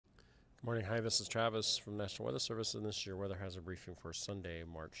Morning. Hi, this is Travis from National Weather Service, and this is your weather hazard briefing for Sunday,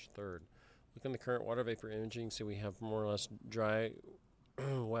 March 3rd. Looking at the current water vapor imaging, so we have more or less dry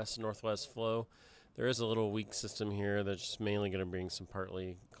west-northwest flow. There is a little weak system here that's just mainly going to bring some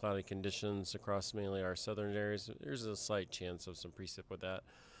partly cloudy conditions across mainly our southern areas. There's a slight chance of some precip with that.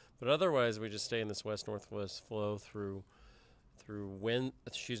 But otherwise, we just stay in this west-northwest flow through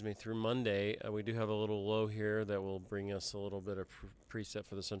Monday. We do have a little low here that will bring us a little bit of preset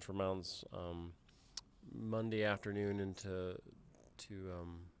for the Central Mountains Monday afternoon into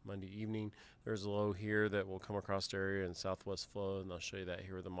Monday evening. There's a low here that will come across the area in southwest flow, and I'll show you that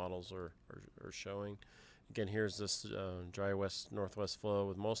here where the models are showing. Again, here's this dry west-northwest flow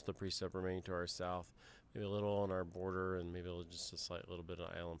with most of the precip remaining to our south, maybe a little on our border, and maybe just a slight little bit on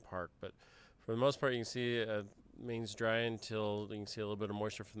Island Park. But for the most part, you can see remains dry until you can see a little bit of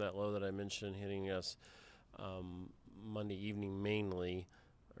moisture from that low that I mentioned hitting us Monday evening, mainly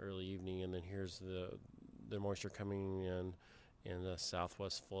early evening, and then here's the moisture coming in the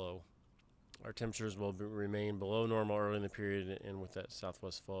southwest flow. Our temperatures will remain below normal early in the period, and with that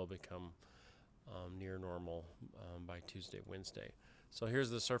southwest flow become near normal by Tuesday, Wednesday. So here's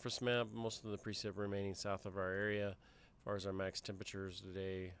the surface map. Most of the precip remaining south of our area. As far as our max temperatures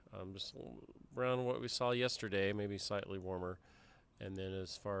today, just around what we saw yesterday, maybe slightly warmer. And then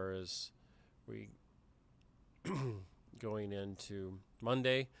as far as we going into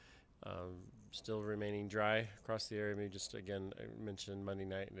Monday, still remaining dry across the area. Maybe just again, I mentioned Monday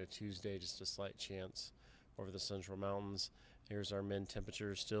night into Tuesday, just a slight chance over the Central Mountains. Here's our min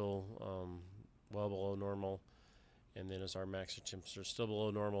temperature, still well below normal, and then as our max temperature still below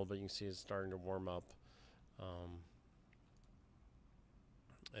normal, but you can see it's starting to warm up.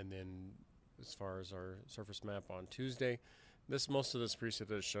 And then as far as our surface map on Tuesday, most of this precip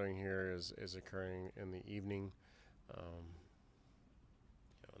that is showing here is occurring in the evening,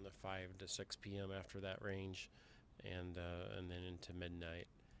 in the 5 to 6 p.m. after that range, and then into midnight.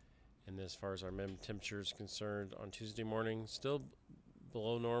 And as far as our min temperature is concerned, on Tuesday morning, still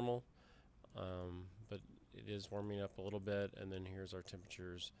below normal, but it is warming up a little bit. And then here's our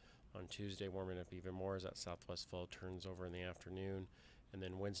temperatures on Tuesday, warming up even more as that southwest flow turns over in the afternoon. And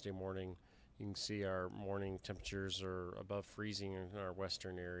then Wednesday morning, you can see our morning temperatures are above freezing in our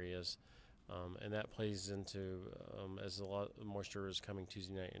western areas. And that plays into as a lot of moisture is coming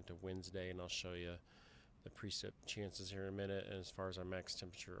Tuesday night into Wednesday, and I'll show you the precip chances here in a minute. And as far as our max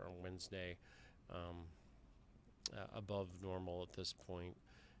temperature on Wednesday, above normal at this point,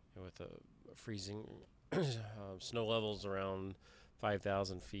 and with a freezing snow levels around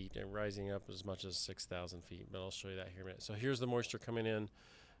 5,000 feet and rising up as much as 6,000 feet. But I'll show you that here in a minute. So here's the moisture coming in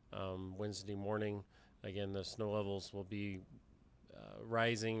Wednesday morning. Again, the snow levels will be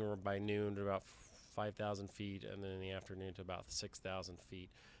rising by noon to about 5,000 feet, and then in the afternoon to about 6,000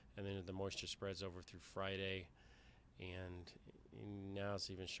 feet. And then the moisture spreads over through Friday, and now it's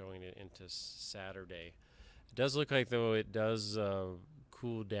even showing it into Saturday. It does look like, though, it does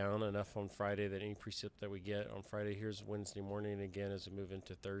cool down enough on Friday that any precip that we get on Friday, here's Wednesday morning again as we move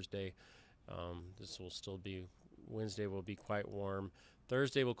into Thursday. This will still be, Wednesday will be quite warm.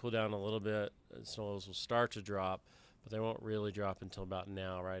 Thursday will cool down a little bit, and snow levels will start to drop, but they won't really drop until about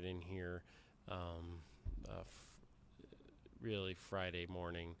now, right in here. Really Friday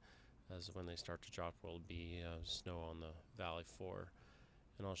morning is when they start to drop. Will be snow on the valley floor,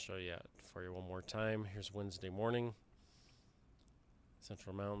 and I'll show you for you one more time. Here's Wednesday morning,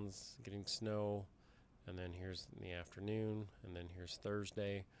 Central Mountains getting snow, and then here's in the afternoon, and then here's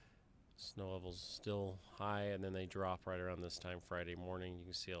Thursday. Snow levels still high, and then they drop right around this time Friday morning. You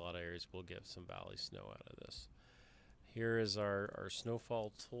can see a lot of areas will get some valley snow out of this. Here is our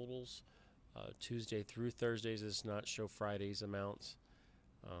snowfall totals. Tuesday through Thursdays does not show Friday's amounts.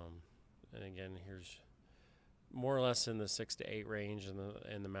 And again, here's more or less in the 6 to 8 range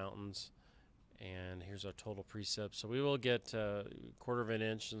in the mountains. And here's our total precip. So we will get a quarter of an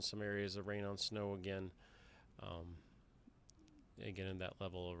inch in some areas of rain on snow again. Again, in that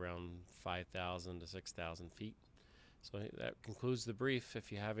level around 5,000 to 6,000 feet. So that concludes the brief.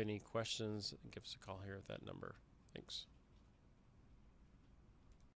 If you have any questions, give us a call here at that number. Thanks.